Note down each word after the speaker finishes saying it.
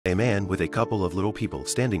A man with a couple of little people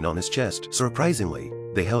standing on his chest. Surprisingly,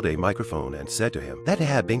 they held a microphone and said to him that he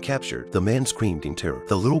had been captured. The man screamed in terror.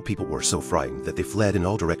 The little people were so frightened that they fled in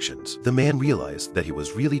all directions. The man realized that he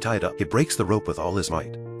was really tied up. He breaks the rope with all his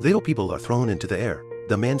might. Little people are thrown into the air.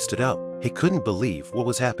 The man stood up. He couldn't believe what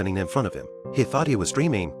was happening in front of him. He thought he was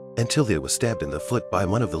dreaming until he was stabbed in the foot by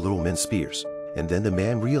one of the little men's spears. And then the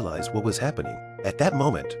man realized what was happening. At that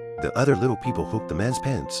moment, the other little people hooked the man's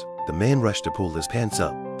pants. The man rushed to pull his pants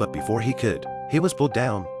up, but before he could, he was pulled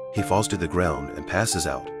down. He falls to the ground and passes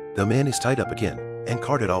out. The man is tied up again and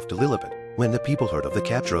carted off to Lilliput. When the people heard of the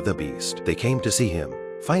capture of the beast, they came to see him.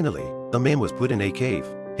 Finally, the man was put in a cave.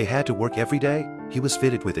 He had to work every day. He was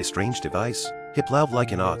fitted with a strange device. He plowed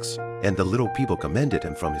like an ox, and the little people commended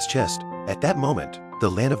him from his chest. At that moment,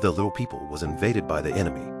 the land of the little people was invaded by the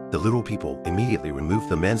enemy. The little people immediately removed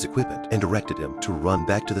the man's equipment and directed him to run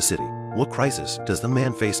back to the city. What crisis does the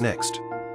man face next?